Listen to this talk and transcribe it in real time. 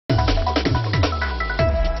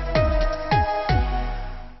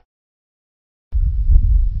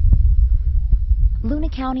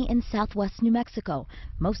County in southwest New Mexico.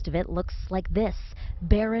 Most of it looks like this: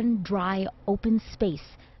 barren, dry, open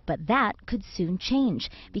space. But that could soon change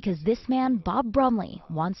because this man, Bob Brumley,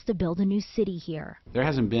 wants to build a new city here. There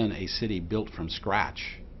hasn't been a city built from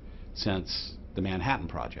scratch since the Manhattan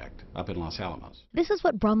Project up in Los Alamos. This is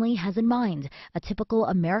what Brumley has in mind: a typical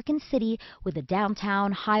American city with a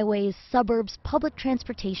downtown, highways, suburbs, public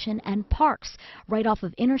transportation, and parks right off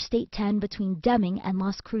of Interstate 10 between Deming and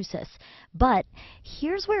Las Cruces. But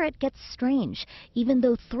here's where it gets strange. Even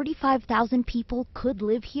though 35,000 people could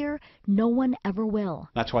live here, no one ever will.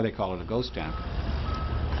 That's why they call it a ghost town.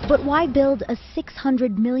 But why build a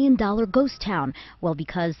 $600 million ghost town? Well,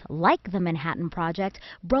 because, like the Manhattan Project,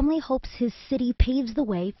 Brumley hopes his city paves the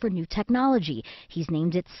way for new technology. He's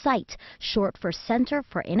named it CITE, short for Center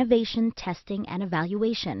for Innovation, Testing, and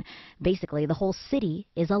Evaluation. Basically, the whole city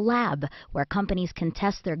is a lab where companies can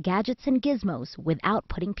test their gadgets and gizmos without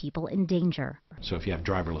putting people in danger. So if you have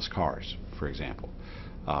driverless cars, for example,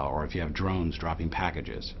 or if you have drones dropping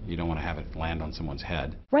packages, you don't want to have it land on someone's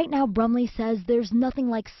head. Right now, Brumley says there's nothing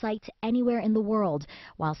like CITE anywhere in the world.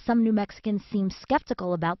 While some New Mexicans seem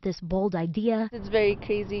skeptical about this bold idea, it's very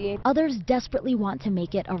crazy. Others desperately want to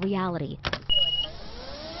make it a reality.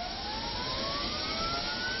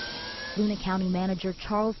 Luna County Manager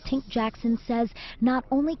Charles Tink Jackson says not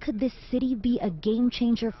only could this city be a game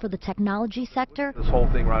changer for the technology sector, this whole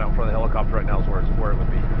thing right out in front of the helicopter right now is where it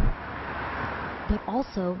would be. But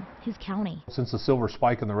also his county. Since the silver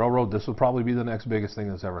spike in the railroad, this would probably be the next biggest thing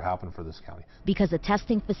that's ever happened for this county. Because a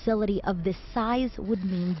testing facility of this size would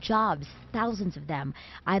mean jobs, thousands of them,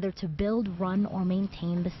 either to build, run, or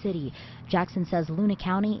maintain the city. Jackson says Luna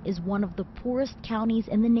County is one of the poorest counties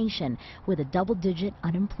in the nation with a double-digit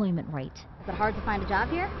unemployment rate. Is it hard to find a job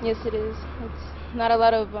here? Yes, it is. It's not a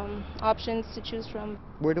lot of options to choose from.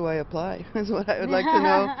 Where do I apply? Is what I would like to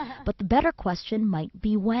know. But the better question might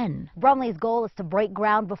be when. Brumley's goal is to break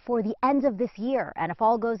ground before the end of this year, and if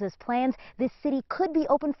all goes as planned, this city could be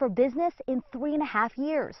open for business in 3.5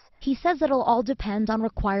 years. He says it'll all depend on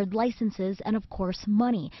required licenses and, of course,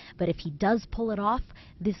 money. But if he does pull it off,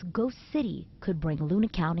 this ghost city could bring Luna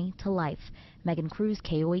County to life. Megan Cruz,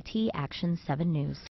 KOAT, Action 7 News.